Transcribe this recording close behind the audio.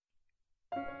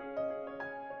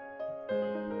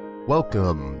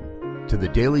Welcome to the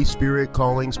Daily Spirit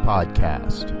Callings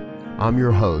Podcast. I'm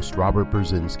your host, Robert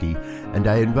Brzezinski, and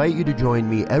I invite you to join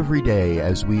me every day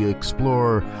as we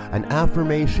explore an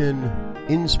affirmation,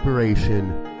 inspiration,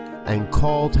 and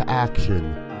call to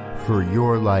action for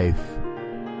your life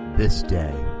this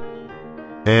day.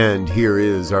 And here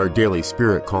is our Daily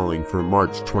Spirit Calling for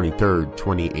March 23rd,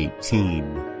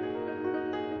 2018.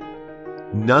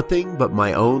 Nothing but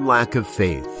my own lack of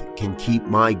faith can keep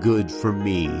my good from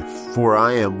me, for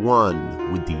I am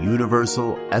one with the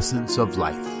universal essence of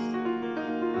life.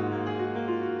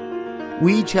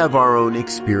 We each have our own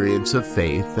experience of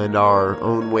faith and our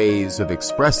own ways of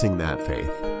expressing that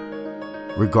faith.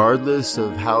 Regardless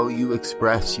of how you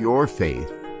express your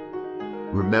faith,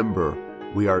 remember,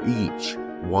 we are each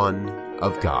one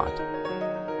of God.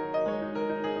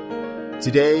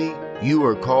 Today, you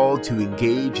are called to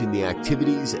engage in the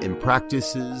activities and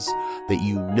practices that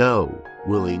you know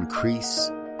will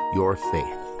increase your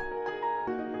faith.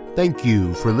 Thank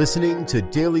you for listening to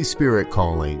Daily Spirit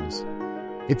Callings.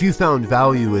 If you found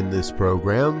value in this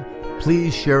program,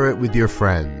 please share it with your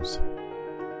friends.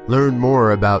 Learn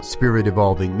more about Spirit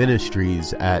Evolving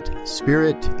Ministries at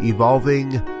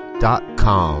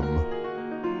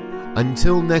spiritevolving.com.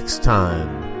 Until next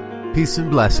time, peace and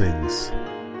blessings.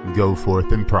 Go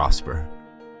forth and prosper.